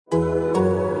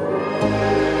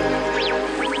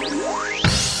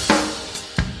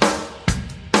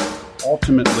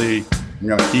ultimately, I'm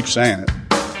going to keep saying it,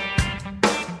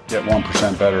 get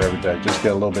 1% better every day. Just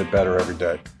get a little bit better every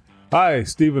day. Hi,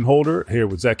 Stephen Holder here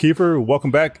with Zach Kiefer. Welcome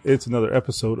back. It's another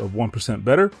episode of 1%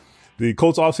 Better. The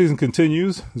Colts offseason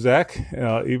continues, Zach,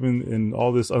 even in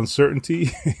all this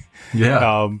uncertainty.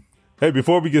 Yeah. Hey,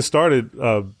 before we get started,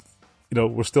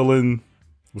 we're still in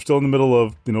the middle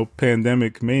of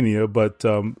pandemic mania, but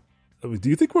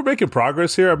do you think we're making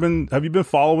progress here? Have you been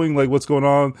following like what's going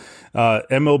on?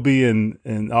 MLB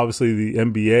and obviously the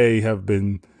NBA have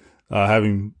been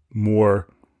having more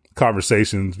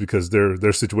conversations because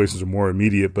their situations are more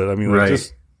immediate. But I mean,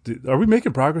 right. Are we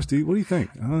making progress? What do you think?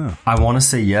 I don't know. I want to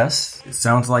say yes. It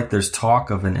sounds like there's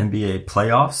talk of an NBA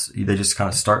playoffs. They just kind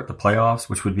of start the playoffs,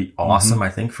 which would be awesome.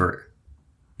 I think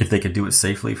if they could do it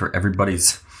safely for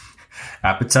everybody's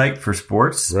appetite for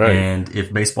sports. Right. And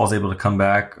if baseball's able to come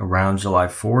back around July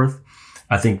 4th,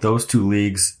 I think those two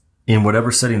leagues, in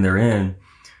whatever setting they're in,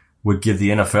 would give the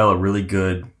NFL a really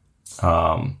good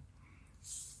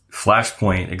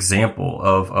flashpoint example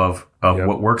of Yep.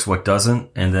 what works, what doesn't.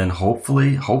 And then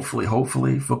hopefully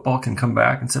football can come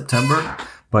back in September.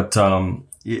 But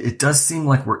it does seem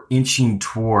like we're inching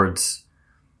towards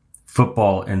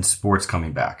football and sports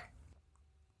coming back.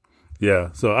 Yeah,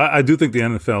 so I do think the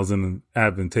NFL is in an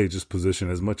advantageous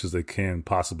position as much as they can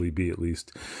possibly be, at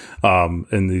least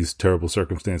in these terrible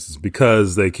circumstances,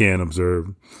 because they can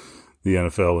observe the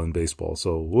NFL and baseball.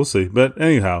 So we'll see. But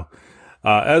anyhow,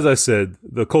 as I said,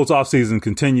 the Colts offseason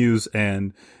continues,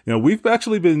 and we've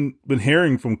actually been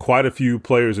hearing from quite a few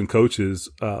players and coaches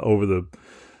over the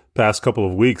past couple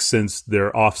of weeks since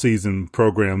their offseason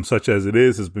program, such as it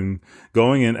is, has been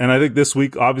going. And I think this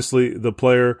week, obviously,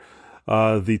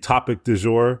 the topic du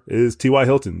jour is T.Y.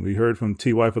 Hilton. We heard from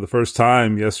T.Y. for the first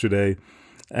time yesterday,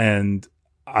 and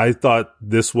I thought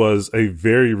this was a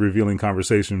very revealing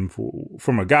conversation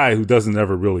from a guy who doesn't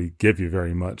ever really give you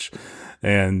very much.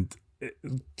 And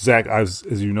Zach, as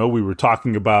you know, we were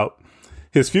talking about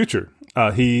his future.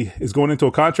 He is going into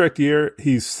a contract year.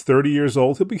 He's 30 years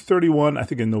old. He'll be 31, I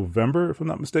think, in November, if I'm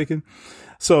not mistaken.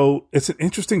 So it's an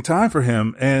interesting time for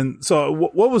him. And so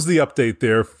what was the update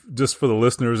there, just for the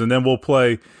listeners? And then we'll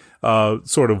play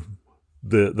sort of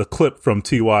the clip from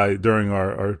T.Y. during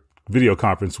our video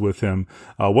conference with him.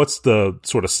 What's the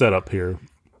sort of setup here?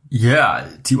 Yeah,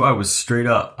 T.Y. was straight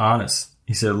up honest.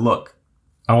 He said, look,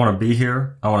 I want to be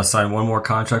here. I want to sign one more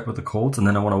contract with the Colts, and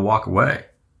then I want to walk away.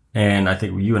 And I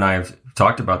think you and I have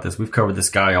talked about this. We've covered this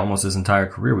guy almost his entire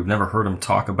career. We've never heard him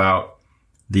talk about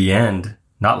the end,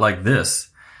 not like this.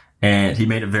 And he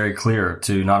made it very clear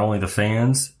to not only the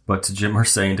fans, but to Jim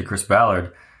Irsay and to Chris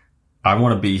Ballard, I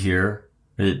want to be here.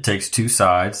 It takes two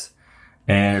sides.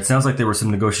 And it sounds like there were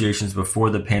some negotiations before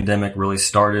the pandemic really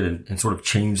started and sort of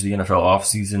changed the NFL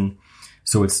offseason.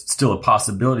 So it's still a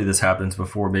possibility this happens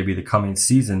before maybe the coming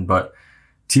season. But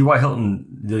T.Y. Hilton,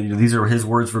 these are his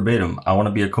words verbatim. I want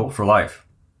to be a Colt for life.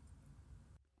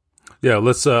 Yeah,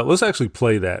 let's actually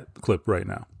play that clip right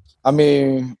now. I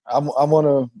mean, I want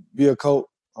to be a Colt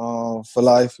for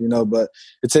life, but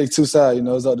it takes two sides.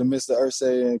 It's up to Mr.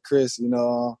 Irsay and Chris,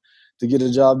 to get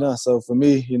the job done. So for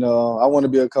me, I want to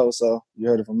be a Colt. So you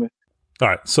heard it from me. All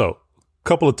right. So a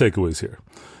couple of takeaways here.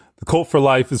 The Colt for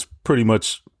life is pretty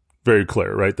much very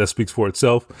clear, right? That speaks for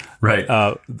itself. Right.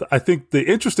 I think the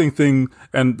interesting thing,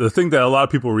 and the thing that a lot of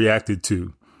people reacted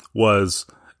to, was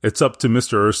it's up to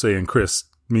Mr. Irsay and Chris,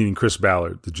 meaning Chris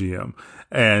Ballard, the GM.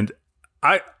 And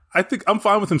I think I'm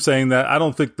fine with him saying that. I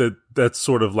don't think that that's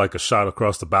sort of like a shot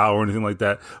across the bow or anything like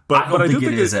that. But I do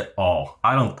think it is at all.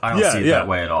 I don't see it that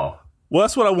way at all. Well,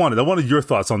 that's what I wanted. I wanted your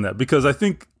thoughts on that, because I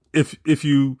think if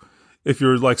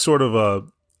you're like sort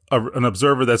of an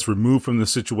observer that's removed from the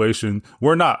situation,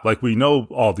 we're not, like, we know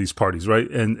all these parties, right?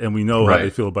 And we know how they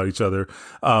feel about each other.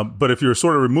 But if you're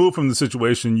sort of removed from the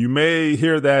situation, you may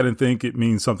hear that and think it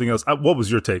means something else. What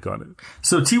was your take on it?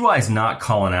 So T.Y. is not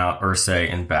calling out Irsay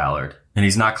and Ballard, and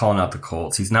he's not calling out the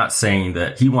Colts. He's not saying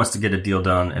that he wants to get a deal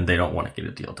done and they don't want to get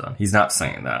a deal done. He's not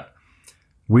saying that.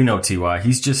 We know T.Y.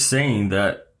 He's just saying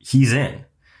that he's in.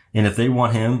 And if they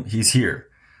want him, he's here.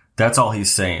 That's all he's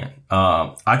saying.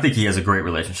 I think he has a great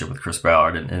relationship with Chris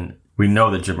Ballard, and we know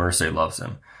that Jim Irsay loves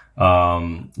him.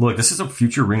 Look, this is a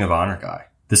future Ring of Honor guy.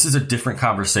 This is a different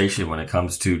conversation when it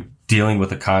comes to dealing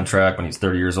with a contract when he's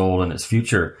 30 years old and his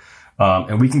future.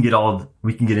 And we can get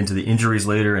into the injuries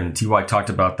later, and T.Y.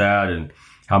 talked about that and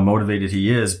how motivated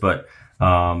he is, but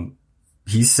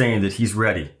he's saying that he's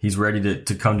ready. He's ready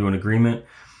to come to an agreement.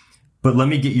 But let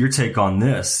me get your take on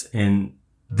this. And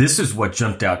this is what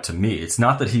jumped out to me. It's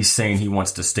not that he's saying he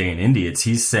wants to stay in Indy. It's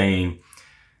he's saying,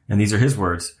 and these are his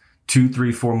words, 2,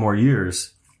 3, 4 more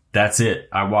years. That's it.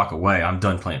 I walk away. I'm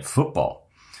done playing football.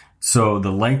 So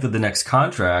the length of the next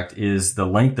contract is the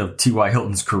length of T.Y.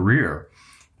 Hilton's career.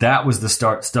 That was the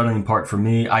stunning part for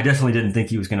me. I definitely didn't think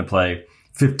he was going to play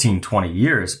 15, 20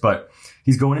 years, but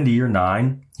he's going into year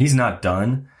 9. He's not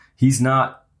done. He's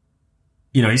not,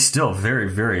 he's still a very,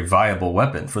 very viable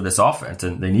weapon for this offense,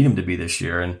 and they need him to be this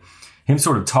year. And him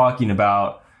sort of talking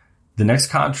about the next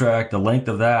contract, the length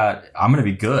of that, I'm going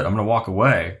to be good. I'm going to walk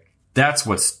away. That's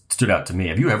what stood out to me.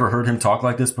 Have you ever heard him talk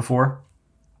like this before?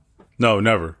 No,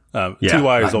 never.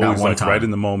 T.Y. is always like right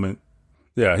in the moment.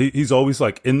 Yeah, he's always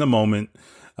like in the moment.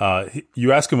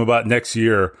 You ask him about next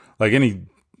year, like any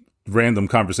random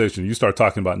conversation, you start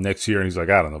talking about next year, and he's like,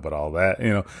 I don't know about all that,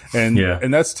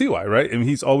 and that's T.Y., right? And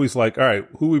he's always like, all right,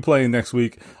 who we playing next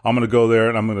week? I'm going to go there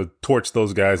and I'm going to torch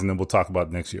those guys, and then we'll talk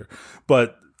about next year.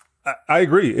 But I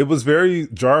agree. It was very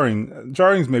jarring.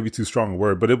 Jarring is maybe too strong a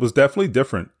word, but it was definitely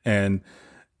different and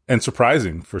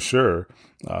surprising for sure.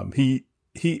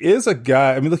 He is a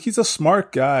guy. I mean, look, he's a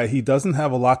smart guy. He doesn't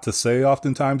have a lot to say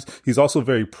oftentimes. He's also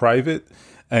very private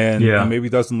and maybe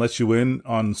doesn't let you in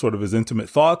on sort of his intimate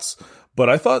thoughts. But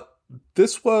I thought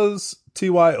this was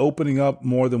T.Y. opening up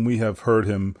more than we have heard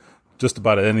him just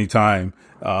about at any time,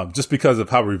 just because of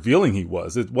how revealing he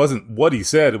was. It wasn't what he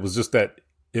said. It was just that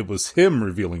it was him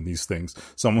revealing these things,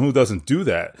 someone who doesn't do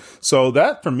that. So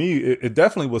that, for me, it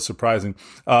definitely was surprising.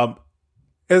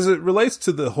 As it relates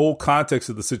to the whole context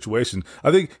of the situation,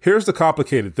 I think here's the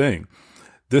complicated thing.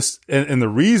 This and the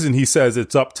reason he says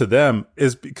it's up to them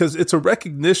is because it's a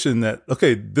recognition that,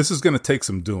 okay, this is going to take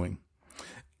some doing.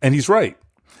 And he's right.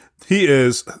 He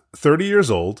is 30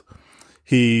 years old.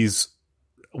 If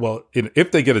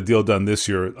they get a deal done this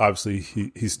year,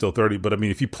 obviously he's still 30. But I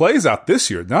mean, if he plays out this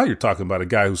year, now you're talking about a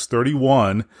guy who's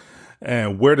 31.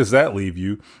 And where does that leave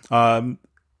you? And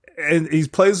he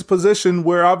plays a position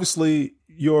where obviously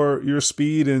your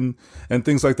speed and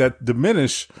things like that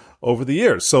diminish over the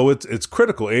years. So it's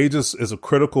critical. Age is a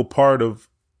critical part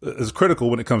is critical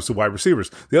when it comes to wide receivers.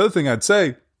 The other thing I'd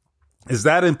say is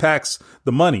that impacts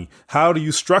the money. How do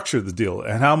you structure the deal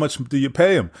and how much do you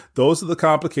pay him? Those are the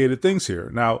complicated things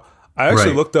here. Now, I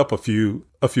actually looked up a few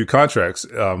contracts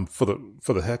for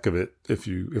the heck of it,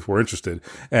 if we're interested.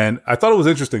 And I thought it was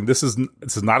interesting. This is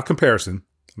not a comparison.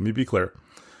 Let me be clear.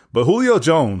 But Julio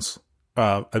Jones,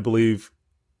 I believe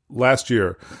last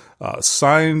year,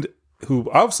 signed, who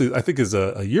obviously I think is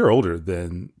a year older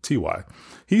than T.Y.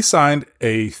 He signed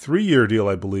a 3-year deal,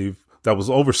 I believe, that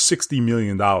was over $60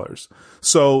 million.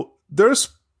 So there's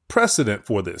precedent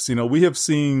for this. We have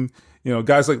seen,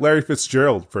 guys like Larry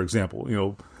Fitzgerald, for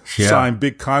example, sign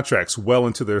big contracts well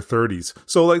into their 30s.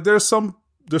 So like there's some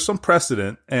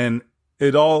precedent, and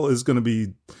it all is going to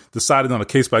be decided on a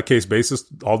case by case basis.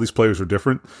 All these players are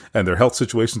different and their health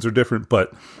situations are different,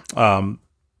 but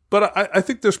I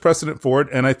think there's precedent for it,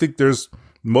 and I think there's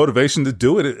motivation to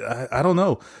do it. I don't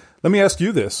know. Let me ask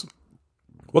you this.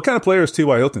 What kind of player is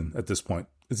T.Y. Hilton at this point?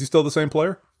 Is he still the same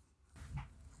player?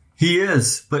 He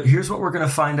is, but here's what we're going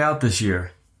to find out this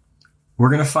year. We're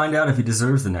going to find out if he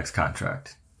deserves the next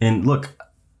contract. And look,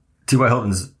 T.Y.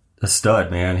 Hilton's a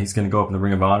stud, man. He's going to go up in the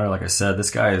Ring of Honor. Like I said,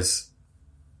 this guy is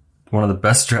one of the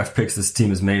best draft picks this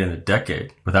team has made in a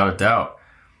decade, without a doubt.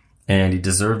 And he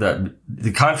deserved that.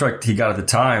 The contract he got at the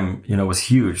time, was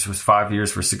huge. It was 5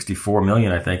 years for $64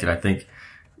 million, I think. And I think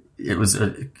it was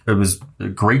a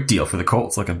great deal for the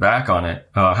Colts looking back on it,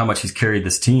 how much he's carried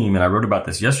this team. And I wrote about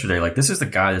this yesterday. Like, this is the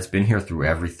guy that's been here through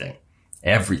everything.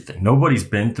 Nobody's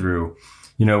been through,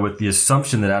 with the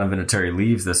assumption that Adam Vinatieri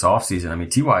leaves this offseason. I mean,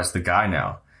 T.Y. is the guy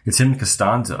now. It's him and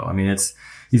Costanzo. I mean,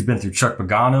 he's been through Chuck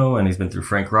Pagano, and he's been through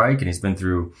Frank Reich, and he's been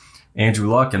through Andrew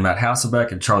Luck and Matt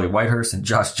Hasselbeck and Charlie Whitehurst and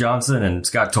Josh Johnson and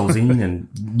Scott Tolzien and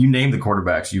you name the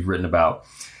quarterbacks you've written about.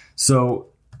 So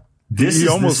he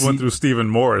almost went through Stephen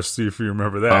Morris, see if you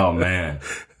remember that. Oh man,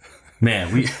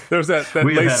 there was that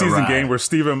late season game where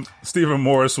Stephen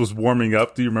Morris was warming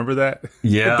up. Do you remember that?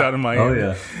 Yeah, down in Miami. Oh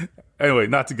yeah. Anyway,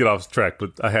 not to get off track,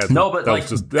 but I had when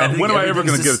am I ever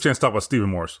going to get a chance to talk about Stephen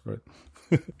Morris? Right.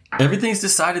 Everything's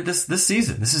decided this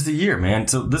season. This is the year, man.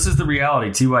 So this is the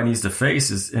reality T.Y. needs to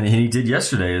face, and he did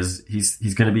yesterday. Is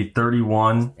he's going to be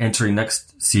 31 entering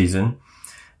next season,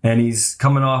 and he's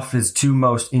coming off his 2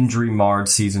 most injury-marred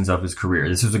seasons of his career.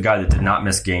 This was a guy that did not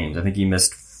miss games. I think he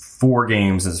missed 4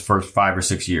 games in his first 5 or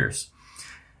 6 years,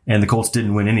 and the Colts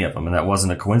didn't win any of them, and that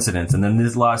wasn't a coincidence. And then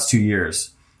his last 2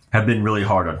 years have been really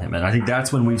hard on him, and I think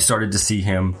that's when we've started to see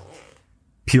him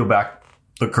peel back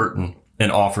the curtain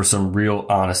and offer some real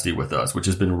honesty with us, which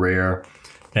has been rare.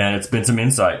 And it's been some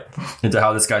insight into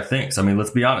how this guy thinks. I mean, let's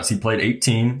be honest. He played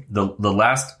 18. The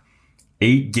last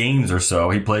 8 games or so,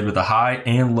 he played with a high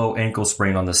and low ankle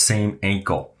sprain on the same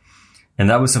ankle. And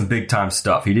that was some big time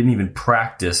stuff. He didn't even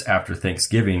practice after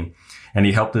Thanksgiving, and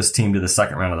he helped this team to the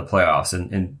second round of the playoffs.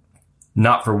 And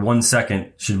not for 1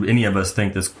 second should any of us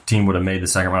think this team would have made the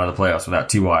second round of the playoffs without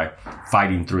T.Y.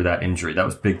 fighting through that injury. That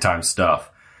was big time stuff.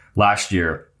 Last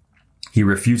year, he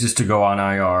refuses to go on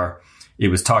IR. It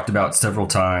was talked about several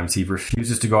times. He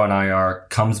refuses to go on IR,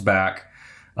 comes back,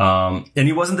 and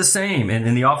he wasn't the same.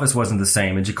 And the offense wasn't the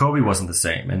same, and Jacoby wasn't the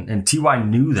same. And T.Y.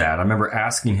 knew that. I remember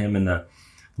asking him in the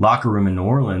locker room in New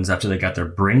Orleans after they got their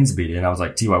brains beat in. I was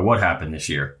like, T.Y., what happened this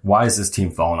year? Why is this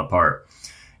team falling apart?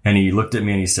 And he looked at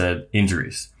me and he said,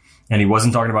 injuries. And he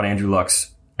wasn't talking about Andrew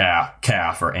Luck's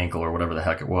calf or ankle or whatever the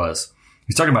heck it was.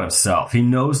 He's talking about himself. He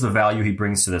knows the value he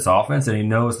brings to this offense, and he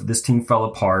knows that this team fell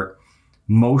apart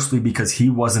mostly because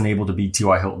he wasn't able to beat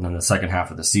T.Y. Hilton in the second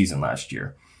half of the season last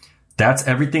year. That's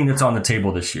everything that's on the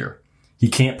table this year. He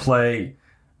can't play.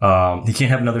 He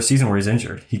can't have another season where he's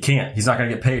injured. He can't. He's not going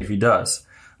to get paid if he does.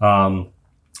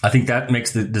 I think that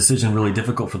makes the decision really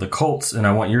difficult for the Colts. And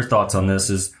I want your thoughts on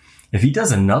this is if he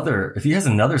has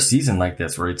another season like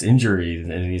this where it's injury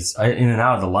and he's in and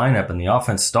out of the lineup and the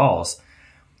offense stalls,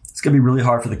 it's going to be really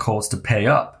hard for the Colts to pay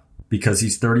up because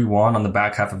he's 31 on the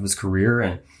back half of his career.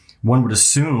 And one would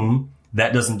assume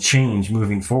that doesn't change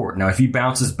moving forward. Now, if he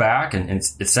bounces back, and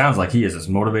it sounds like he is as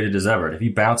motivated as ever, if he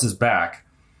bounces back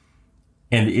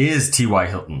and is T.Y.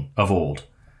 Hilton of old,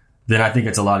 then I think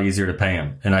it's a lot easier to pay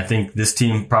him. And I think this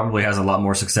team probably has a lot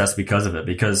more success because of it.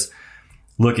 Because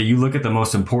you look at the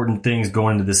most important things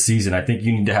going into this season. I think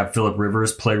you need to have Phillip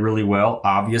Rivers play really well,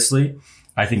 obviously.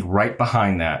 I think right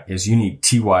behind that is you need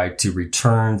T.Y. to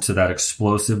return to that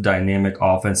explosive, dynamic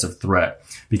offensive threat.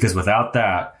 Because without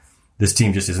that, this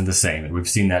team just isn't the same. And we've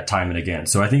seen that time and again.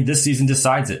 So I think this season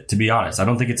decides it, to be honest. I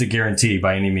don't think it's a guarantee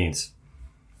by any means.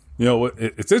 You know,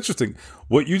 it's interesting.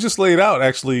 What you just laid out,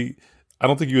 actually, I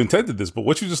don't think you intended this, but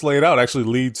what you just laid out actually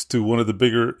leads to one of the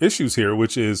bigger issues here,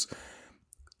 which is,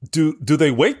 do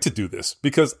they wait to do this?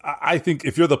 Because I think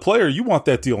if you're the player, you want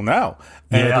that deal now.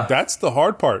 And that's the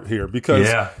hard part here because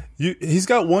he's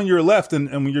got 1 year left.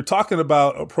 And when you're talking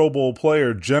about a Pro Bowl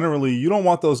player, generally, you don't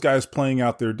want those guys playing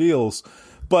out their deals.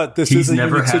 But this is a unique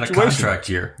situation. He's never had a contract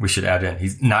year, we should add in.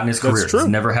 He's not in his career. That's true. He's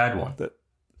never had one.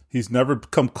 He's never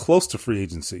come close to free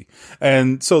agency.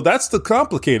 And so that's the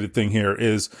complicated thing here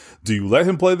is, do you let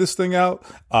him play this thing out?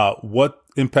 What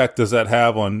impact does that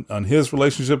have on his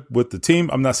relationship with the team?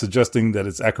 I'm not suggesting that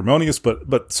it's acrimonious,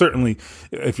 but certainly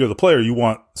if you're the player, you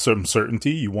want some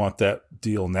certainty. You want that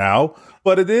deal now.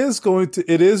 But it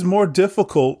is more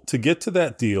difficult to get to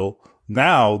that deal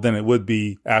now than it would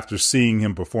be after seeing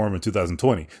him perform in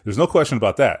 2020. There's no question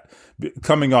about that,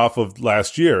 coming off of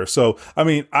last year. So, I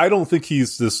mean, I don't think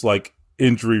he's this like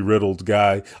injury riddled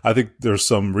guy. I think there's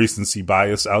some recency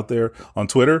bias out there on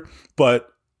Twitter, but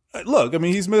look, I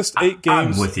mean, he's missed 8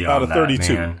 games out of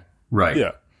 32. Man. Right.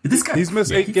 Yeah. This guy, he's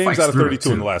missed 8 games out of 32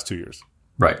 in the last 2 years.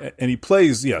 Right. And he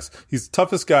plays, yes, he's the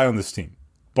toughest guy on this team,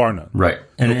 bar none. Right.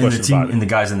 And the team and the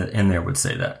guys in there would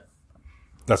say that.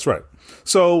 That's right.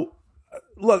 So,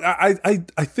 look, I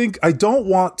think I don't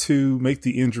want to make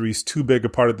the injuries too big a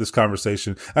part of this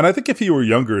conversation. And I think if he were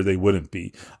younger, they wouldn't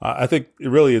be. I think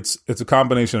it's a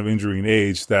combination of injury and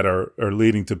age that are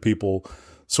leading to people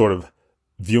sort of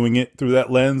viewing it through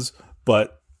that lens.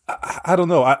 But I don't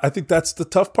know. I think that's the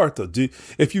tough part, though.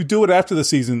 If you do it after the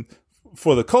season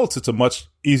for the Colts, it's a much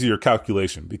easier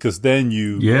calculation because then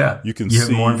you can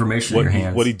see more information in your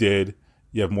hands. What he did.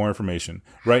 You have more information.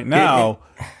 Right now,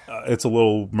 it's a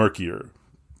little murkier.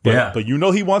 But you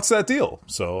know he wants that deal.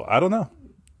 So I don't know.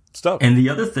 It's tough. And the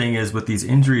other thing is with these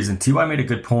injuries, and T.Y. made a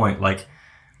good point. Like,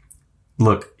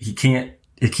 look, it can't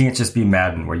just be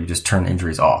Madden where you just turn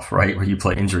injuries off, right? Where you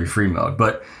play injury-free mode.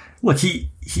 But look, he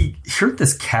hurt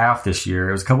this calf this year.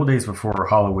 It was a couple days before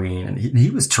Halloween, and he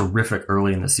was terrific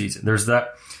early in the season. There's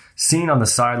that scene on the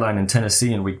sideline in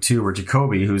Tennessee in week 2 where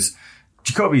Jacoby's,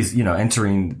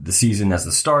 entering the season as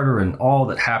the starter and all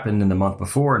that happened in the month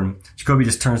before. And Jacoby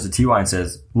just turns to T.Y. and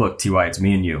says, look, T.Y., it's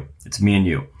me and you. It's me and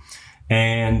you.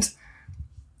 And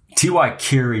T.Y.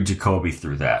 carried Jacoby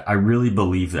through that. I really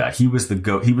believe that. He was the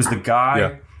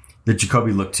guy that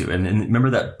Jacoby looked to. And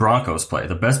remember that Broncos play,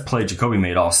 the best play Jacoby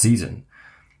made all season.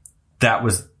 That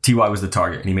was T.Y. was the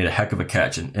target, and he made a heck of a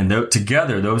catch. And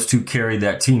together, those two carried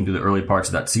that team through the early parts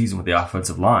of that season with the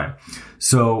offensive line.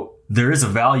 So there is a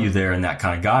value there in that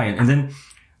kind of guy. And then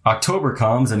October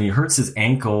comes and he hurts his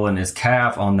ankle and his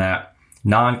calf on that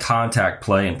non-contact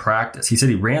play in practice. He said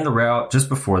he ran the route just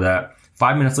before that.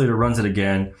 5 minutes later, runs it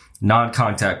again.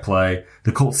 Non-contact play.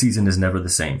 The Colts season is never the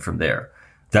same from there.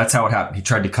 That's how it happened. He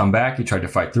tried to come back. He tried to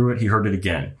fight through it. He hurt it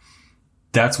again.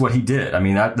 That's what he did. I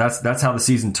mean, that's how the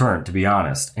season turned, to be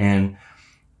honest. And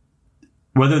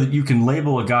whether you can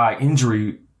label a guy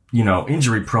injury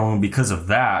prone because of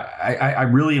that, I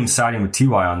really am siding with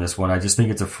TY on this one. I just think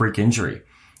it's a freak injury.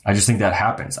 I just think that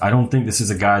happens. I don't think this is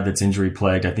a guy that's injury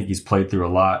plagued. I think he's played through a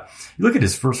lot. You look at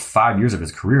his first 5 years of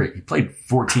his career, he played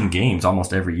 14 games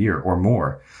almost every year or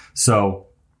more. So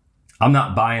I'm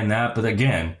not buying that. But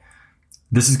again,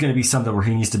 this is going to be something where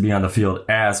he needs to be on the field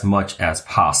as much as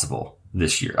possible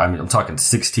this year. I mean, I'm talking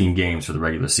 16 games for the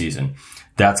regular season.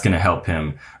 That's going to help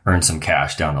him earn some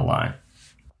cash down the line.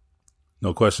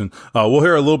 No question. We'll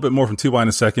hear a little bit more from TY in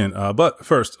a second. But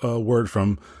first, a word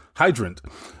from Hydrant.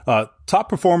 Top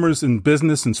performers in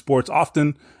business and sports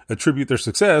often attribute their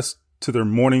success to their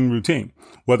morning routine,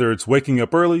 whether it's waking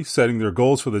up early, setting their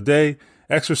goals for the day,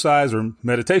 exercise, or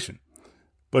meditation.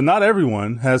 But not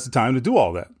everyone has the time to do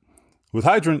all that. With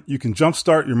Hydrant, you can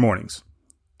jumpstart your mornings.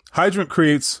 Hydrant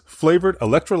creates flavored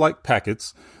electrolyte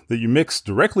packets that you mix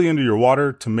directly into your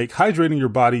water to make hydrating your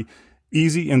body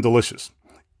easy and delicious.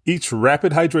 Each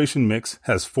rapid hydration mix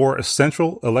has 4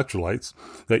 essential electrolytes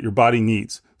that your body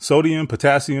needs: sodium,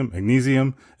 potassium,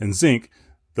 magnesium, and zinc.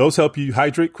 Those help you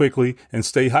hydrate quickly and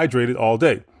stay hydrated all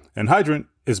day. And Hydrant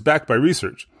is backed by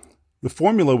research. The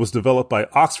formula was developed by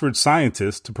Oxford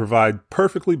scientists to provide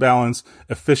perfectly balanced,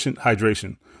 efficient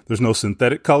hydration. There's no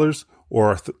synthetic colors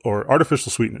or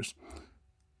artificial sweeteners.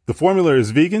 The formula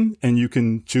is vegan, and you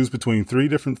can choose between 3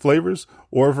 different flavors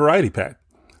or a variety pack.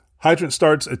 Hydrant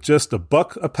starts at just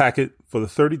 $1 a packet for the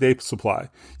 30-day supply.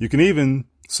 You can even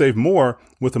save more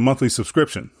with a monthly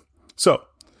subscription. So,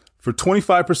 for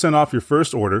 25% off your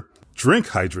first order,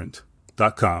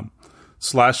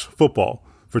 drinkhydrant.com/football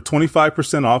for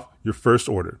 25% off your first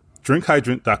order.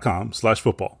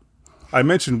 drinkhydrant.com/football. I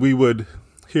mentioned we would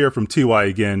hear from TY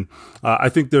again. I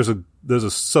think there's a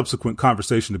subsequent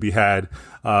conversation to be had.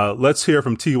 Let's hear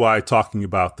from TY talking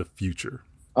about the future.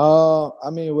 I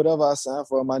mean, whatever I sign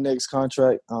for my next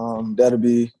contract, that'll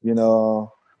be,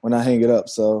 when I hang it up.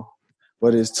 So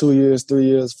whether it's 2 years, 3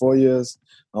 years, 4 years,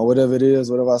 whatever it is,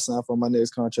 whatever I sign for my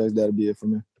next contract, that'll be it for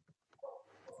me.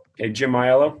 Okay, Jim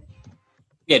Aiello.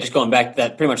 Yeah, just going back to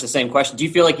that, pretty much the same question. Do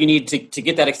you feel like you need to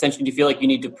get that extension? Do you feel like you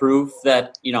need to prove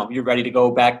that, you're ready to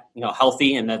go back,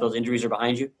 healthy and that those injuries are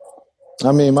behind you?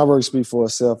 I mean, my work speaks for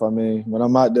itself. I mean, when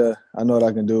I'm out there, I know what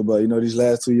I can do. But, these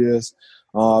last 2 years,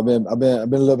 I've been a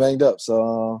little banged up.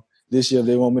 So this year, if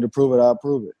they want me to prove it, I'll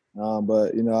prove it.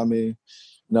 But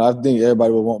I think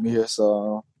everybody will want me here.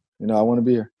 So I want to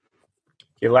be here.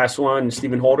 Okay, last one,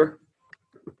 Stephen Holder.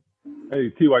 Hey,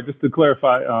 T.Y., just to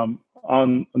clarify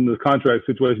on the contract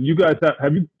situation, you guys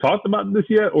have you talked about this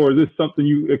yet, or is this something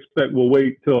you expect will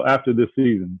wait till after this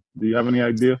season? Do you have any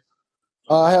idea?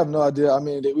 I have no idea. I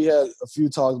mean, we had a few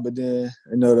talks, but then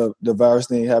the virus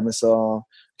thing happened, so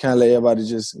kind of let everybody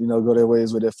just go their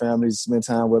ways with their families, spend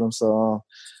time with them. So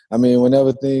I mean,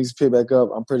 whenever things pick back up,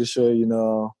 I'm pretty sure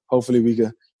hopefully we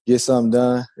could get something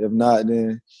done. If not,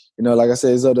 then like I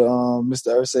said, it's up to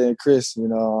Mr. Irsay and Chris. I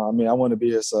mean, I want to be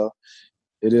here, so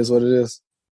it is what it is.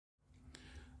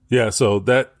 Yeah, so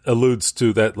that alludes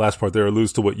to that last part there,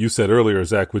 alludes to what you said earlier,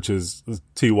 Zach, which is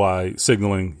TY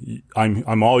signaling,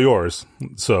 I'm all yours.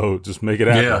 So just make it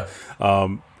happen.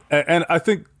 Yeah. And I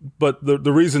think, but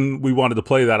the reason we wanted to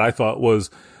play that, I thought, was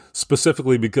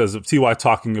specifically because of TY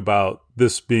talking about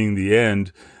this being the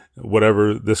end,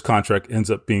 whatever this contract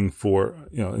ends up being for,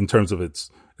 in terms of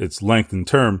its length and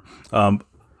term.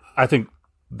 I think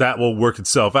that will work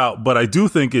itself out. But I do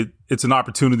think it's an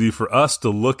opportunity for us to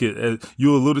look at,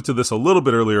 you alluded to this a little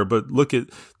bit earlier, but look at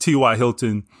T.Y.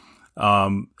 Hilton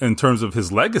in terms of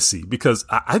his legacy, because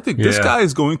I think this guy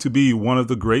is going to be one of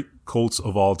the great Colts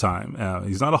of all time.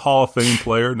 He's not a Hall of Fame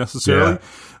player necessarily,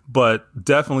 but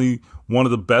definitely one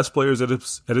of the best players at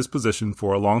his position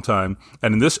for a long time.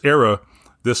 And in this era,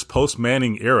 this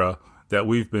post-Manning era that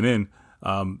we've been in,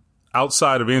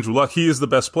 outside of Andrew Luck, he is the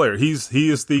best player. He is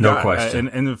the guy. Question.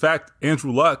 And in fact,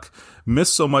 Andrew Luck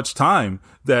missed so much time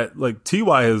that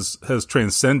T.Y. has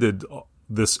transcended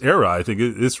this era. I think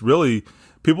it's really,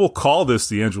 people call this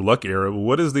the Andrew Luck era.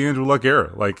 What is the Andrew Luck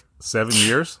era? 7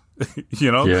 years?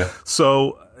 Yeah.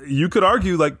 So you could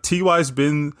argue T.Y.'s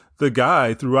been the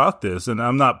guy throughout this, and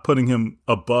I'm not putting him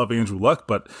above Andrew Luck,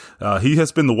 but he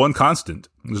has been the one constant.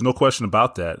 There's no question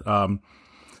about that.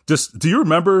 Do you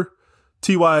remember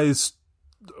T.Y.'s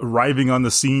arriving on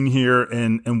the scene here,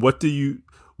 and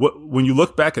when you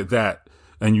look back at that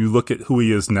and you look at who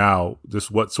he is now,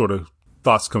 just what sort of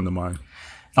thoughts come to mind?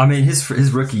 I mean,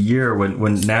 his rookie year,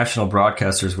 when national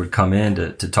broadcasters would come in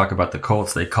to talk about the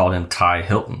Colts, they called him Ty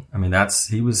Hilton. I mean,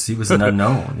 he was an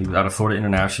unknown. He was out of Florida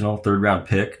International, 3rd round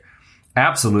pick.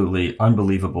 Absolutely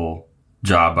unbelievable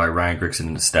job by Ryan Grigson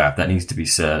and the staff. That needs to be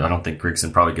said. I don't think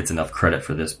Grigson probably gets enough credit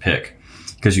for this pick.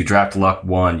 because you draft Luck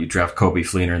 1, you draft Kobe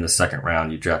Fleener in the second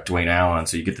round, you draft Dwayne Allen,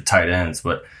 so you get the tight ends.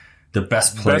 But the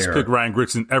best player, best pick Ryan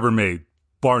Grigson ever made,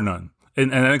 bar none,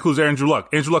 and that includes Andrew Luck.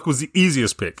 Andrew Luck was the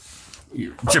easiest pick.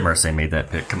 Jim Irsay made that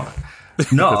pick. Come on.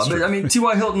 No, but I mean,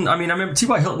 T.Y. Hilton, I remember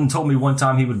T.Y. Hilton told me one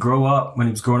time he would grow up, when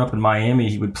he was growing up in Miami,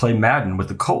 he would play Madden with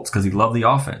the Colts because he loved the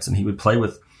offense. And he would play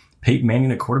with Peyton Manning,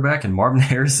 the quarterback, and Marvin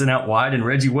Harrison out wide and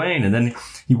Reggie Wayne. And then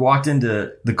he walked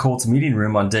into the Colts meeting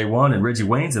room on day one and Reggie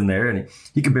Wayne's in there and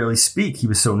he could barely speak. He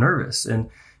was so nervous. And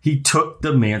he took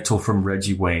the mantle from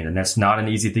Reggie Wayne. And that's not an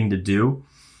easy thing to do.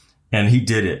 And he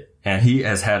did it. And he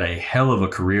has had a hell of a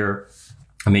career.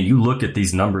 I mean, you look at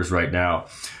these numbers right now.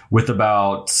 With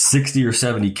about 60 or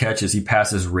 70 catches, he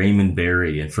passes Raymond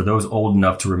Berry. And for those old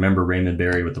enough to remember Raymond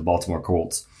Berry with the Baltimore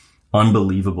Colts,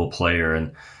 unbelievable player.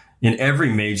 And in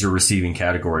every major receiving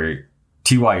category,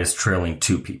 T.Y. is trailing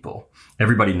 2 people.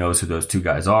 Everybody knows who those 2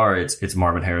 guys are. It's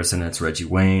Marvin Harrison and it's Reggie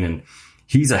Wayne. And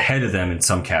he's ahead of them in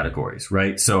some categories,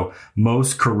 right? So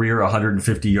most career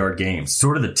 150-yard games,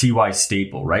 sort of the T.Y.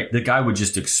 staple, right? The guy would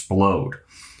just explode.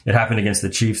 It happened against the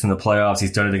Chiefs in the playoffs.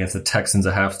 He's done it against the Texans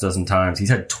a half dozen times. He's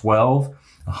had 12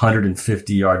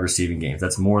 150-yard receiving games.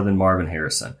 That's more than Marvin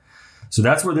Harrison. So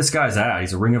that's where this guy's at.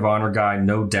 He's a Ring of Honor guy,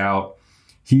 no doubt.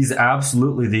 He's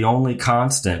absolutely the only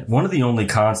constant, one of the only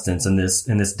constants in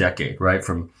this decade, right?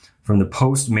 From the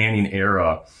post-Manning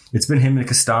era, it's been him and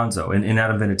Costanzo and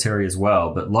Adam Vinatieri as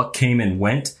well. But Luck came and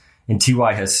went, and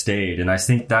T.Y. has stayed. And I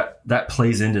think that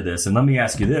plays into this. And let me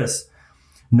ask you this.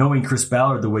 Knowing Chris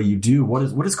Ballard the way you do,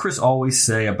 what does Chris always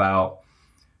say about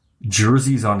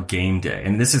jerseys on game day?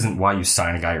 And this isn't why you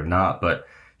sign a guy or not, but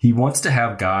he wants to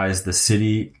have guys the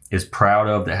city is proud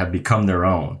of that have become their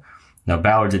own. Now,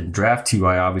 Ballard didn't draft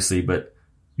T.Y., obviously, but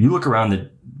you look around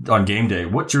on game day,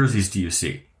 what jerseys do you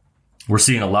see? We're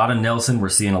seeing a lot of Nelson. We're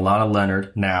seeing a lot of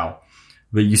Leonard now,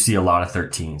 but you see a lot of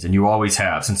 13s, and you always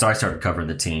have since I started covering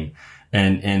the team.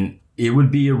 And it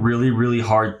would be a really, really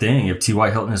hard thing if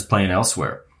T.Y. Hilton is playing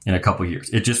elsewhere in a couple of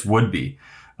years. It just would be.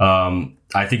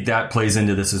 I think that plays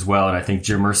into this as well, and I think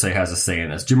Jim Irsay has a say in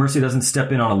this. Jim Irsay doesn't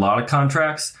step in on a lot of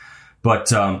contracts,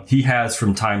 but he has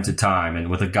from time to time.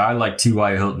 And with a guy like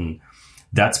T.Y. Hilton,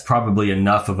 that's probably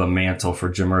enough of a mantle for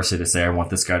Jim Irsay to say, I want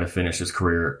this guy to finish his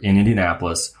career in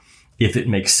Indianapolis if it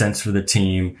makes sense for the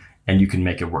team and you can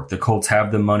make it work. The Colts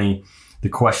have the money. The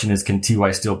question is, can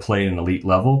T.Y. still play at an elite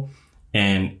level?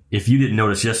 And if you didn't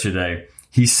notice yesterday,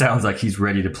 he sounds like he's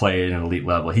ready to play at an elite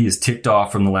level. He is ticked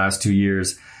off from the last 2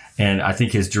 years. And I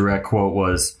think his direct quote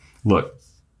was, look,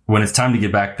 when it's time to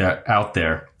get back out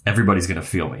there, everybody's going to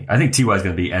feel me. I think T.Y. is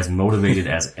going to be as motivated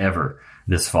as ever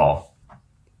this fall.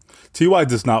 T.Y.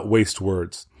 does not waste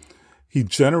words. He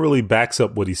generally backs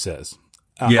up what he says.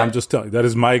 Yeah. I'm just telling you, that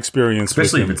is my experience.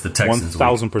 Especially if it's the Texans.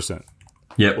 1,000%.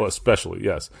 Yeah. Well, especially,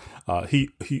 yes.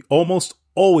 He almost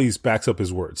always backs up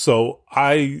his words. So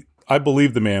I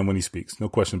believe the man when he speaks, no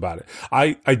question about it.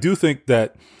 I do think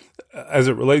that as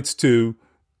it relates to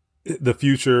the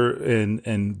future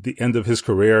and the end of his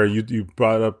career, you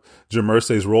brought up Jim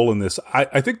Irsay's role in this.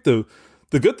 I think the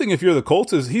good thing if you're the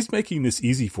Colts is he's making this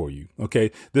easy for you. Okay,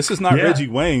 this is not Reggie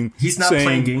Wayne. He's not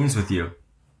playing games with you.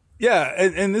 Yeah,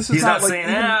 and this is he's not like, saying,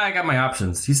 I got my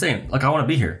options. He's saying, look, I want to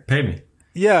be here. Pay me.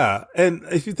 Yeah, and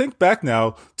if you think back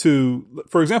now to,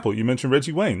 for example, you mentioned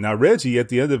Reggie Wayne. Now, Reggie, at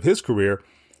the end of his career,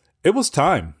 it was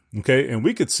time, okay? And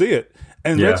we could see it.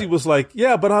 And Reggie was like,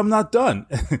 yeah, but I'm not done.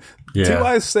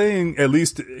 T.Y. is saying, at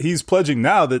least he's pledging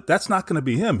now that that's not going to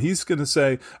be him. He's going to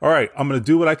say, all right, I'm going to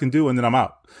do what I can do, and then I'm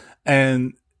out.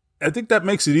 And I think that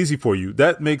makes it easy for you.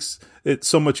 That makes it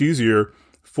so much easier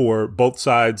for both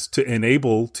sides to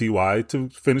enable T.Y. to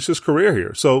finish his career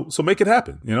here. So make it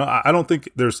happen. You know, I don't think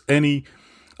there's any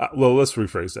well, let's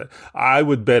rephrase that. I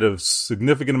would bet a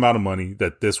significant amount of money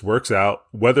that this works out.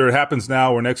 Whether it happens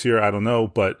now or next year, I don't know.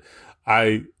 But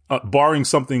barring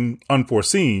something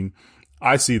unforeseen,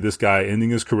 I see this guy ending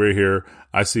his career here.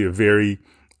 I see a very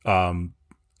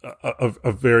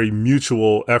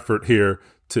mutual effort here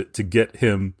to get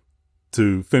him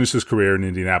to finish his career in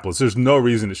Indianapolis. There's no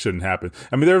reason it shouldn't happen.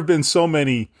 I mean, there have been so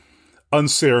many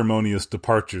unceremonious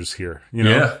departures here. You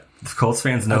know? Yeah, Colts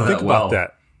fans know that well. About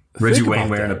that. Reggie Wayne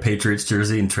wearing a Patriots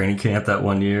jersey in training camp that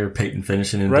one year. Peyton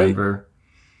finishing in Denver.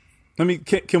 I mean,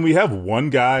 can we have one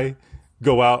guy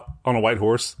go out on a white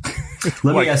horse?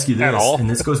 Let me ask you this, and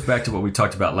this goes back to what we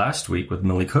talked about last week with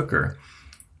Malik Hooker.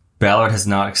 Ballard has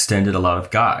not extended a lot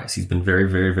of guys. He's been very,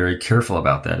 very, very careful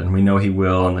about that, and we know he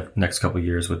will in the next couple of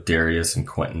years with Darius and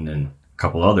Quentin and a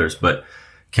couple others. But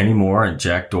Kenny Moore and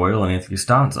Jack Doyle and Anthony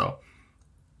Costanzo,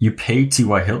 you pay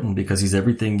T.Y. Hilton because he's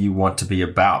everything you want to be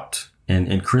about.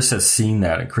 And Chris has seen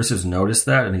that, and Chris has noticed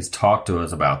that, and he's talked to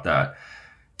us about that.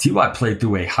 T.Y. played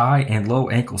through a high and low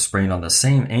ankle sprain on the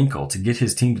same ankle to get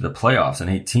his team to the playoffs in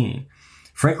 18.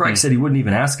 Frank Reich said he wouldn't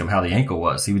even ask him how the ankle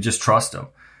was. He would just trust him.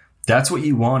 That's what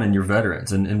you want in your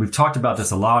veterans. And we've talked about this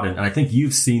a lot, and I think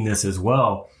you've seen this as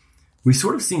well. We've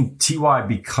sort of seen T.Y.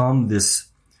 become this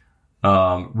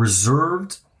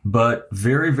reserved but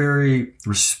very, very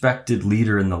respected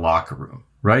leader in the locker room,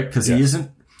 right? Because he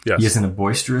isn't a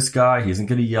boisterous guy. He isn't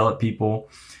going to yell at people,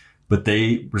 but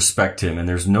they respect him. And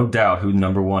there's no doubt who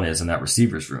number one is in that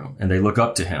receivers room. And they look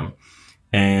up to him,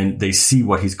 and they see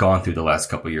what he's gone through the last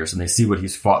couple of years, and they see what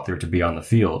he's fought through to be on the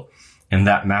field. And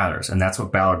that matters. And that's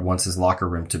what Ballard wants his locker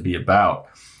room to be about.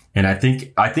 And I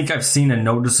think I've seen a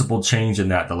noticeable change in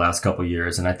that the last couple of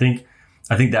years. And I think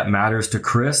that matters to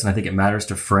Chris, and I think it matters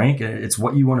to Frank. It's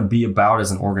what you want to be about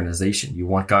as an organization. You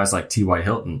want guys like T.Y.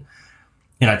 Hilton.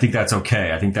 And I think that's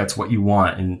okay. I think that's what you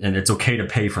want. And it's okay to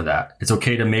pay for that. It's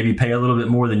okay to maybe pay a little bit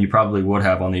more than you probably would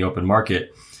have on the open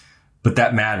market. But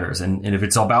that matters. And if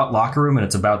it's about locker room and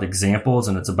it's about examples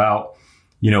and it's about,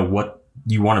 what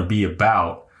you want to be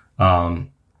about,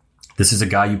 this is a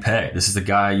guy you pay. This is a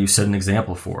guy you set an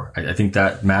example for. I think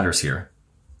that matters here.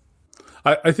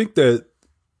 I think that,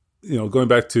 going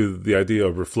back to the idea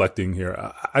of reflecting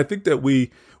here, I think that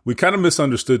we kind of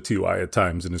misunderstood T.Y. at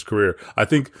times in his career. I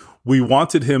think we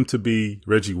wanted him to be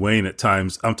Reggie Wayne at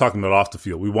times. I'm talking about off the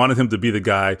field. We wanted him to be the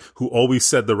guy who always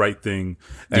said the right thing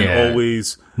and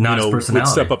always, would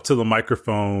step up to the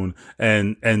microphone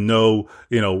and know,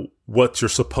 what you're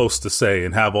supposed to say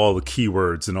and have all the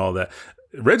keywords and all that.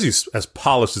 Reggie's as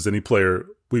polished as any player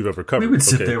we've ever covered. We would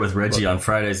sit there with Reggie on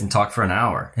Fridays and talk for an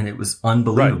hour, and it was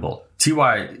unbelievable. Right.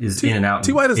 T.Y. is in and out.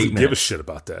 T.Y. doesn't give a shit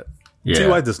about that. Yeah.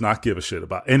 T.Y. does not give a shit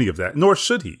about any of that, nor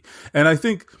should he. And I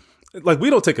think, we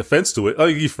don't take offense to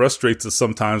it. He frustrates us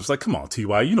sometimes. It's like, come on,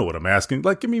 T.Y., you know what I'm asking.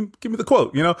 Give me the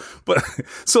quote, But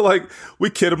so we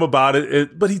kid him about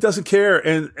it, but he doesn't care.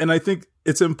 And I think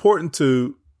it's important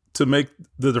to make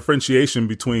the differentiation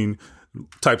between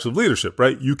types of leadership,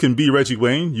 right? You can be Reggie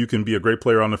Wayne, you can be a great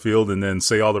player on the field and then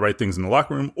say all the right things in the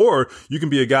locker room, or you can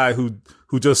be a guy who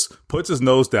just puts his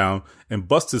nose down and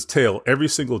busts his tail every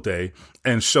single day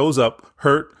and shows up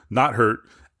hurt, not hurt,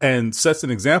 and sets an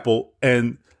example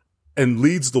and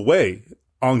leads the way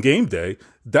on game day.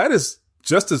 That is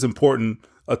just as important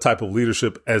a type of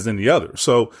leadership as any other.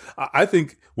 So I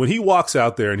think when he walks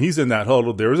out there and he's in that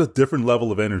huddle, there is a different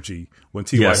level of energy when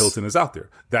T.Y. Hilton is out there.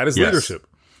 That is leadership.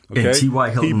 Okay? And T.Y.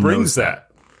 Hilton he brings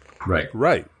that.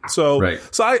 Right. So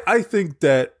I think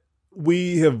that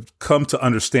we have come to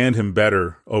understand him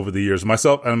better over the years.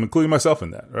 Myself, and I'm including myself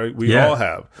in that, right? We all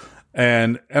have.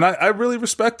 And I really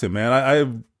respect him, man.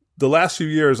 I the last few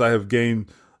years I have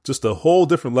gained just a whole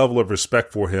different level of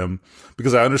respect for him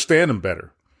because I understand him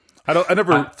better. I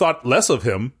never thought less of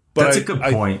him, but that's a good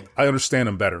point. I understand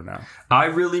him better now. I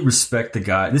really respect the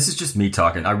guy. This is just me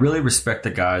talking. I really respect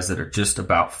the guys that are just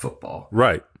about football.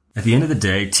 Right. At the end of the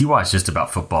day, T.Y. is just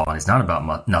about football, and he's not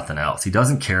about nothing else. He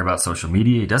doesn't care about social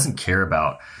media. He doesn't care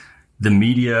about the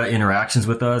media interactions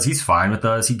with us. He's fine with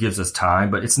us. He gives us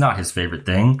time, but it's not his favorite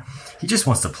thing. He just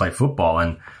wants to play football.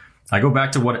 And I go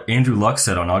back to what Andrew Luck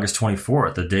said on August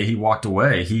 24th, the day he walked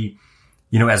away. He,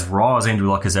 as raw as Andrew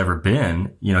Luck has ever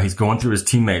been, he's going through his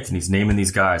teammates and he's naming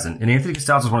these guys. And Anthony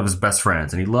Castaldo is one of his best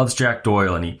friends, and he loves Jack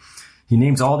Doyle, and he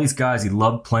names all these guys he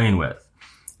loved playing with.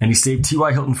 And he saved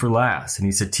T.Y. Hilton for last. And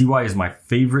he said, T.Y. is my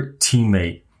favorite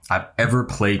teammate I've ever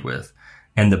played with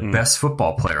and the best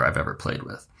football player I've ever played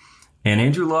with. And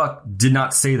Andrew Luck did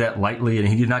not say that lightly, and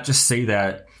he did not just say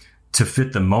that to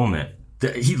fit the moment.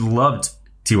 He loved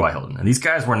T.Y. Hilton. And these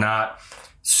guys were not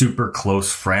super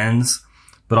close friends,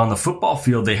 but on the football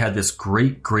field, they had this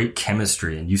great, great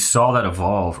chemistry. And you saw that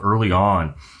evolve early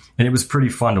on. And it was pretty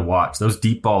fun to watch. Those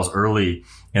deep balls early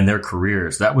in their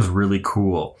careers, that was really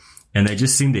cool. And they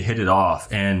just seemed to hit it off.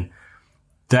 And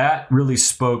that really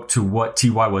spoke to what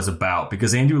T.Y. was about,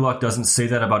 because Andrew Luck doesn't say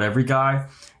that about every guy.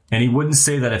 And he wouldn't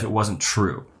say that if it wasn't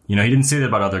true. He didn't say that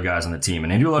about other guys on the team.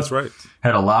 And Andrew Luck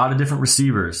had a lot of different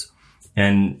receivers.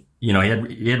 And, he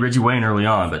had Reggie Wayne early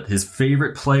on, but his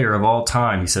favorite player of all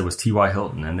time, he said, was T.Y.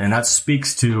 Hilton. And that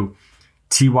speaks to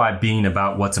T.Y. being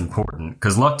about what's important,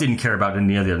 because Luck didn't care about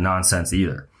any other nonsense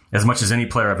either, as much as any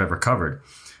player I've ever covered.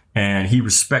 And he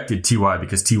respected T.Y.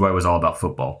 because T.Y. was all about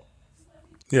football.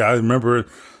 Yeah, I remember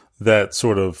that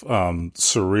sort of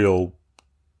surreal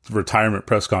retirement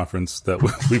press conference that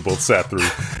we both sat through.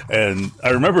 And I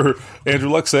remember Andrew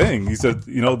Luck saying, he said,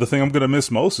 the thing I'm going to miss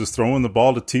most is throwing the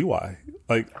ball to T.Y.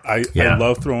 I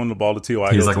love throwing the ball to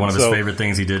T.Y. He's like one of his favorite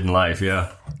things he did in life,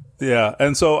 yeah. Yeah,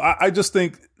 and so I just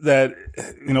think that,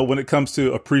 when it comes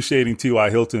to appreciating T.Y.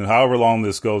 Hilton, however long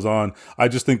this goes on, I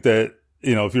just think that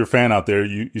if you're a fan out there,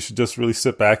 you should just really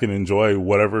sit back and enjoy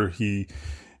whatever he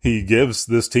gives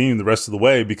this team the rest of the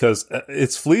way, because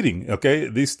it's fleeting. Okay.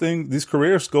 These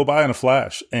careers go by in a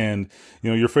flash, and,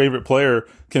 your favorite player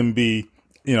can be,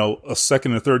 a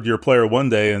second or third year player one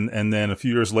day, and then a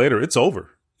few years later it's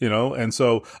over, And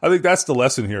so I think that's the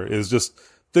lesson here, is just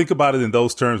think about it in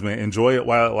those terms, man. Enjoy it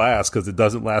while it lasts, because it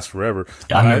doesn't last forever.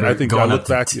 I think I look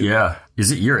back. Yeah. Is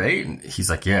it year 8? And he's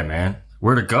like, yeah, man,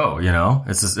 where to go?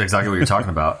 It's just exactly what you're talking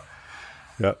about.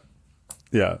 Yeah.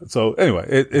 Yeah. So anyway,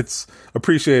 it's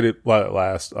appreciated while it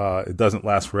lasts. It doesn't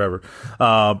last forever.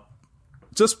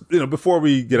 Just, before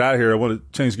we get out of here, I want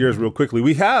to change gears real quickly.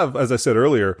 We have, as I said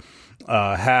earlier,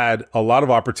 had a lot of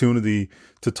opportunity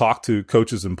to talk to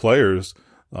coaches and players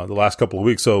the last couple of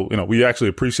weeks. So, we actually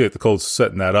appreciate the Colts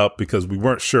setting that up, because we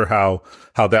weren't sure how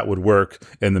that would work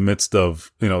in the midst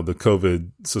of, the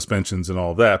COVID suspensions and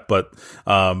all of that. But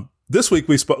this week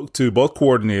we spoke to both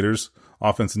coordinators,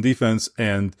 offense and defense.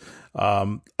 And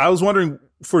I was wondering,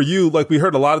 for you, like, we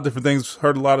heard a lot of different things,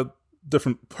 heard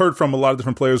from a lot of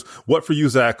different players. What for you,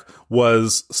 Zach,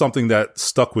 was something that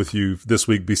stuck with you this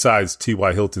week besides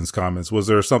T.Y. Hilton's comments? Was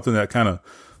there something that kind of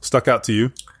stuck out to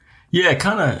you? Yeah, it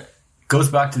kind of goes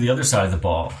back to the other side of the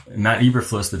ball. Matt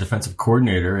Eberflus, the defensive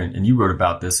coordinator, and you wrote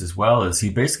about this as well, is he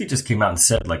basically just came out and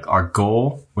said, like, our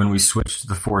goal when we switched to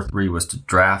the 4-3 was to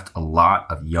draft a lot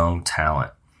of young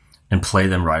talent and play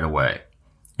them right away.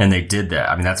 And they did that.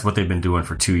 I mean, that's what they've been doing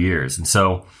for 2 years. And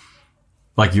so,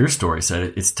 like your story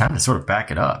said, it's time to sort of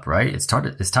back it up, right? It's time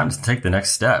to take the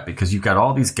next step, because you've got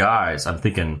all these guys. I'm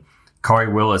thinking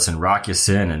Kari Willis and Rock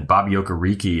Ya-Sin and Bobby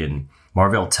Okereke and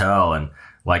Marvell Tell, and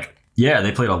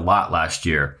they played a lot last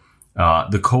year.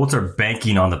 The Colts are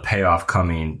banking on the payoff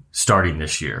coming starting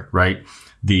this year, right?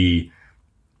 The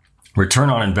return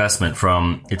on investment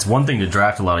from, it's one thing to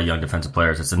draft a lot of young defensive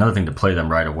players. It's another thing to play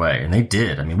them right away. And they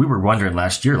did. I mean, we were wondering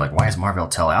last year, like, why is Marvell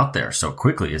Tell out there so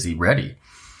quickly? Is he ready?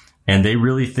 And they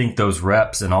really think those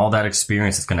reps and all that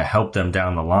experience is going to help them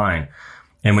down the line.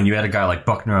 And when you had a guy like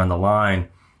Buckner on the line,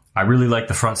 I really like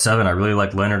the front seven. I really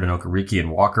like Leonard and Okereke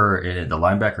and Walker in the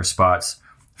linebacker spots.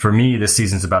 For me, this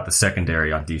season's about the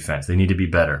secondary on defense. They need to be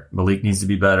better. Malik needs to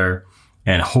be better.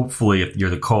 And hopefully, if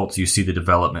you're the Colts, you see the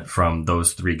development from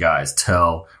those 3 guys,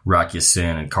 Tell, Rock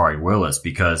Ya-Sin, and Kari Willis,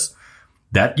 because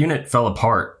that unit fell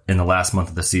apart in the last month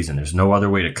of the season. There's no other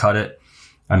way to cut it.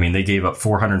 I mean, they gave up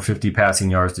 450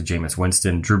 passing yards to Jameis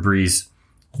Winston. Drew Brees,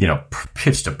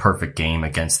 pitched a perfect game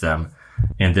against them.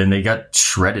 And then they got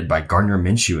shredded by Gardner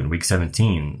Minshew in week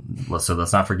 17. So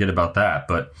let's not forget about that.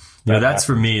 But, that's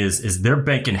for me is they're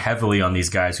banking heavily on these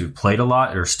guys who've played a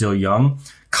lot, are still young,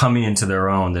 coming into their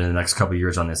own in the next couple of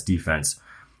years on this defense.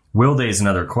 Will they is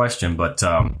another question, but,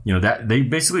 that they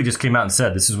basically just came out and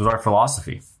said, this was our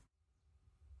philosophy.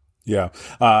 Yeah.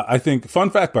 I think,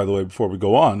 fun fact, by the way, before we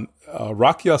go on,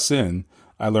 Rock Ya-Sin,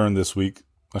 I learned this week,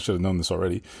 I should have known this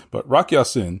already, but Rock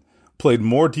Ya-Sin played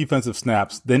more defensive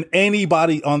snaps than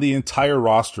anybody on the entire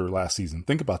roster last season.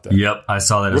 Think about that. Yep, I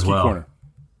saw that as well. Corner.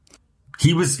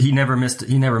 He never missed a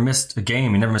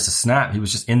game. He never missed a snap. He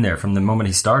was just in there from the moment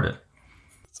he started.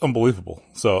 It's unbelievable.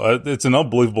 So it's an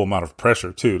unbelievable amount of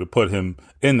pressure too to put him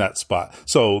in that spot.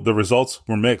 So the results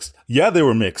were mixed. Yeah, they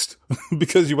were mixed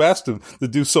because you asked him to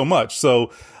do so much.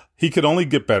 So he could only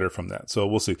get better from that. So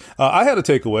we'll see. I had a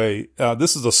takeaway.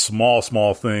 This is a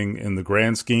small thing in the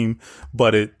grand scheme,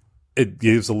 but it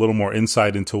gives a little more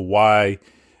insight into why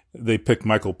they picked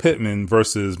Michael Pittman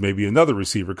versus maybe another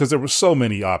receiver, because there were so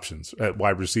many options at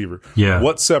wide receiver. Yeah.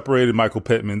 What separated Michael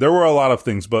Pittman? There were a lot of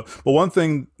things, but one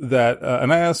thing that,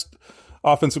 and I asked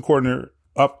offensive coordinator,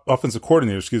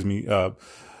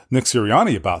 Nick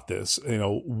Sirianni about this.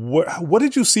 What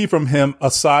did you see from him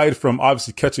aside from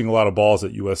obviously catching a lot of balls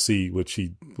at USC, which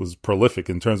he was prolific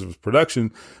in terms of his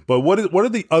production? But what are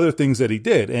the other things that he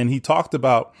did? And he talked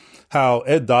about how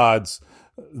Ed Dodds,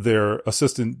 their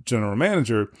assistant general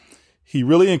manager, he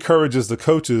really encourages the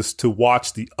coaches to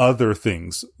watch the other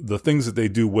things, the things that they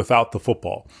do without the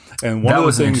football. And one of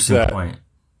the things that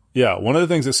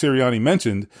Sirianni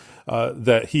mentioned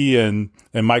that he and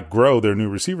Mike Groh, their new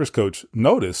receivers coach,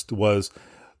 noticed was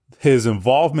his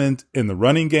involvement in the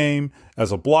running game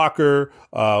as a blocker,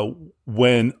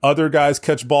 when other guys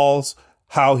catch balls,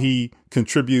 how he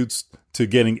contributes to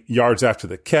getting yards after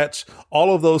the catch,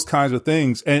 all of those kinds of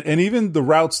things. And even the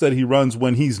routes that he runs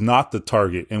when he's not the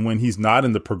target and when he's not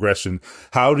in the progression.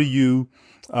 How do you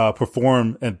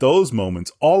perform at those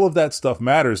moments? All of that stuff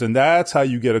matters. And that's how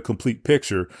you get a complete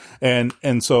picture. And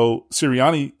so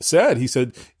Sirianni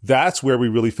said, that's where we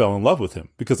really fell in love with him,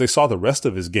 because they saw the rest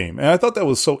of his game. And I thought that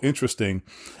was so interesting.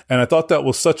 And I thought that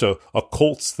was such a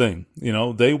Colts thing.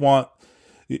 They want,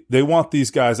 they want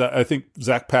these guys. I think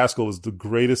Zach Pascal is the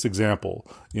greatest example.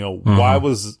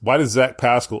 Why did Zach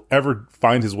Pascal ever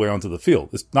find his way onto the field?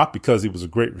 It's not because he was a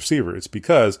great receiver. It's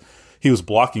because he was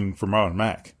blocking for Marlon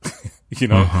Mack,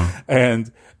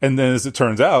 and then as it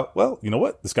turns out, well, you know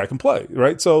what? This guy can play,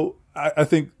 right? So I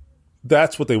think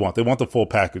that's what they want. They want the full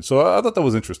package. So I thought that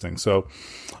was interesting. So,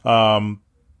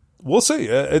 we'll see.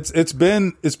 It's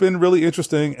been really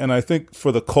interesting. And I think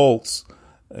for the Colts,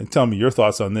 and tell me your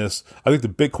thoughts on this, I think the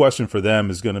big question for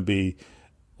them is going to be,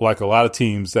 like a lot of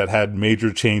teams that had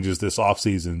major changes this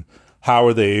offseason, how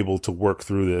are they able to work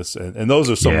through this? And those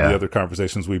are some of the other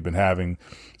conversations we've been having.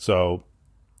 So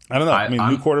I don't know.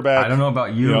 New quarterback. I don't know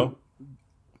about you.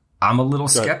 I'm a little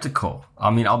skeptical.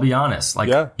 I'll be honest.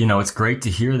 It's great to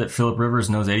hear that Phillip Rivers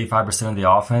knows 85% of the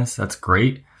offense. That's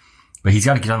great. But he's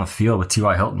got to get on the field with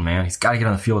T.Y. Hilton, man. He's got to get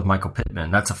on the field with Michael Pittman.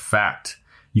 That's a fact.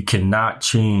 You cannot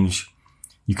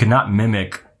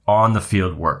mimic on the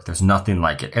field work. There's nothing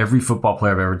like it. Every football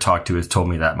player I've ever talked to has told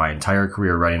me that my entire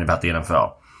career writing about the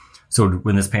NFL. So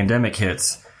when this pandemic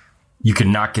hits, you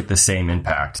cannot get the same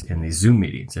impact in these Zoom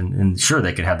meetings. And sure,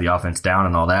 they could have the offense down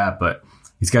and all that, but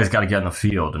these guys got to get on the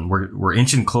field. And we're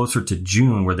inching closer to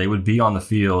June where they would be on the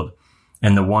field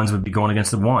and the ones would be going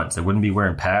against the ones. They wouldn't be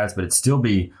wearing pads, but it'd still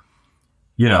be,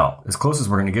 as close as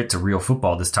we're going to get to real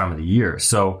football this time of the year.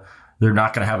 So they're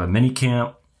not going to have a mini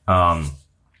camp.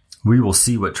 We will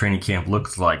see what training camp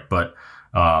looks like, but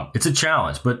it's a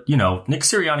challenge. But, Nick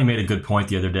Sirianni made a good point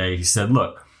the other day. He said,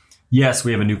 look, yes,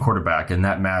 we have a new quarterback, and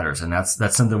that matters, and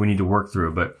that's something we need to work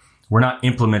through, but we're not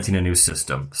implementing a new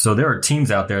system. So there are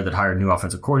teams out there that hire new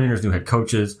offensive coordinators, new head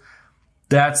coaches.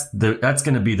 That's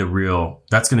going to be the real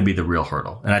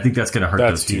hurdle, and I think that's going to hurt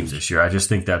those teams this year. I just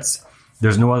think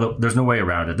there's no way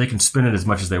around it. They can spin it as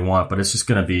much as they want, but it's just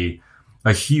going to be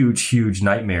a huge, huge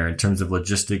nightmare in terms of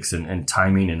logistics and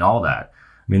timing and all that.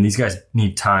 These guys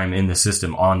need time in the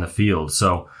system on the field.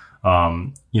 So,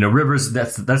 Rivers,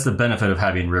 that's the benefit of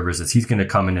having Rivers, is he's going to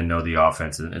come in and know the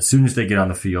offense. And as soon as they get on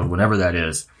the field, whenever that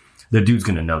is, the dude's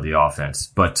going to know the offense.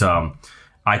 But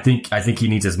I think he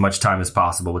needs as much time as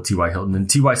possible with T.Y. Hilton. And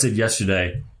T.Y. said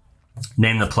yesterday,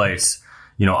 name the place,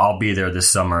 I'll be there this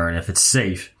summer. And if it's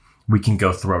safe, we can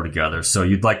go throw together. So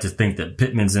you'd like to think that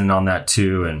Pittman's in on that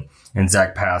too. And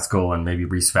Zach Pascal and maybe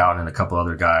Reese Fountain and a couple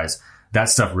other guys. That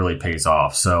stuff really pays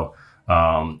off. So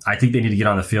I think they need to get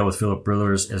on the field with Phillip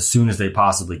Rivers as soon as they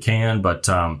possibly can. But,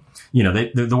 the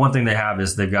one thing they have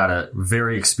is they've got a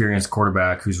very experienced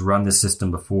quarterback who's run this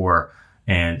system before.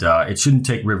 And it shouldn't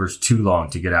take Rivers too long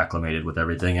to get acclimated with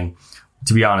everything. And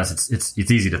to be honest, it's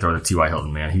easy to throw to T.Y.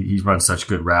 Hilton, man. He runs such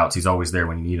good routes. He's always there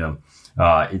when you need him.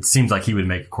 It seems like he would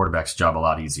make a quarterback's job a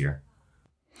lot easier.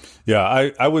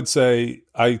 Yeah, I would say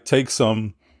I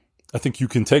think you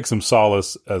can take some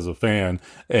solace as a fan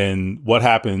in what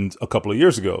happened a couple of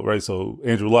years ago, right? So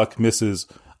Andrew Luck misses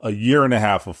a year and a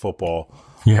half of football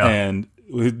and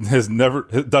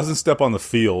doesn't step on the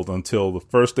field until the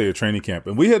first day of training camp.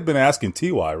 And we had been asking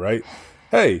T.Y., right?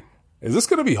 Hey, is this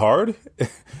going to be hard?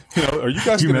 Are you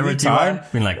guys going to need time?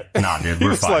 Being like, nah, dude,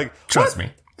 we're fine. Like, trust me.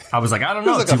 I was like, I don't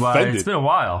know, T.Y. Offended. It's been a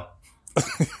while.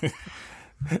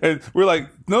 And we're like,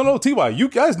 no, T.Y., you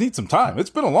guys need some time. It's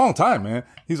been a long time, man.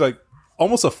 He's like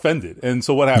almost offended. And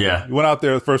so what happened? Yeah. He went out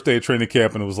there the first day of training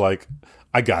camp and it was like,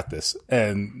 I got this.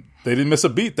 And they didn't miss a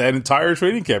beat that entire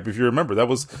training camp. If you remember, that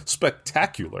was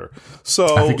spectacular.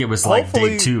 So I think it was like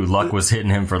day 2. Luck was hitting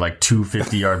him for like 2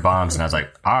 50-yard bombs. And I was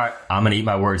like, all right, I'm going to eat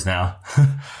my words now.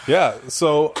 Yeah.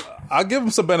 So I'll give them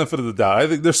some benefit of the doubt. I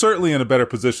think they're certainly in a better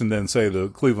position than, say, the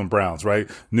Cleveland Browns, right?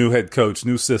 New head coach,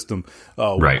 new system.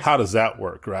 Right. How does that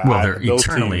work, right? Well, they're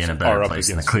eternally in a better place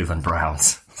than the Cleveland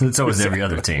Browns. So is every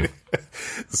other team.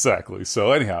 Exactly.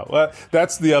 So anyhow,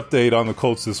 that's the update on the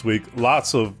Colts this week.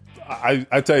 Lots of,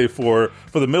 I tell you, for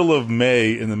the middle of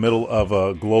May, in the middle of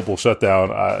a global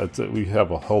shutdown, we have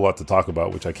a whole lot to talk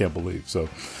about, which I can't believe. So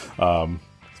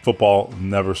football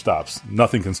never stops.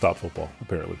 Nothing can stop football,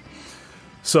 apparently.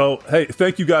 So, hey,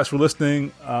 thank you guys for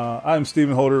listening. I'm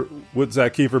Stephen Holder with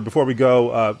Zach Kiefer. Before we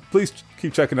go, please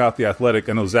keep checking out The Athletic.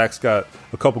 I know Zach's got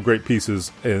a couple great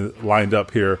pieces lined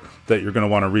up here that you're going to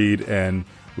want to read, and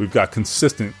we've got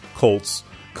consistent Colts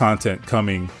content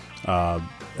coming,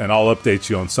 and I'll update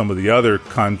you on some of the other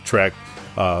contract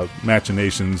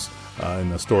machinations in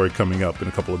the story coming up in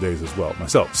a couple of days as well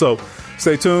myself. So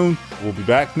stay tuned. We'll be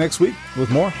back next week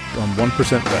with more on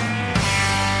 1% Bet.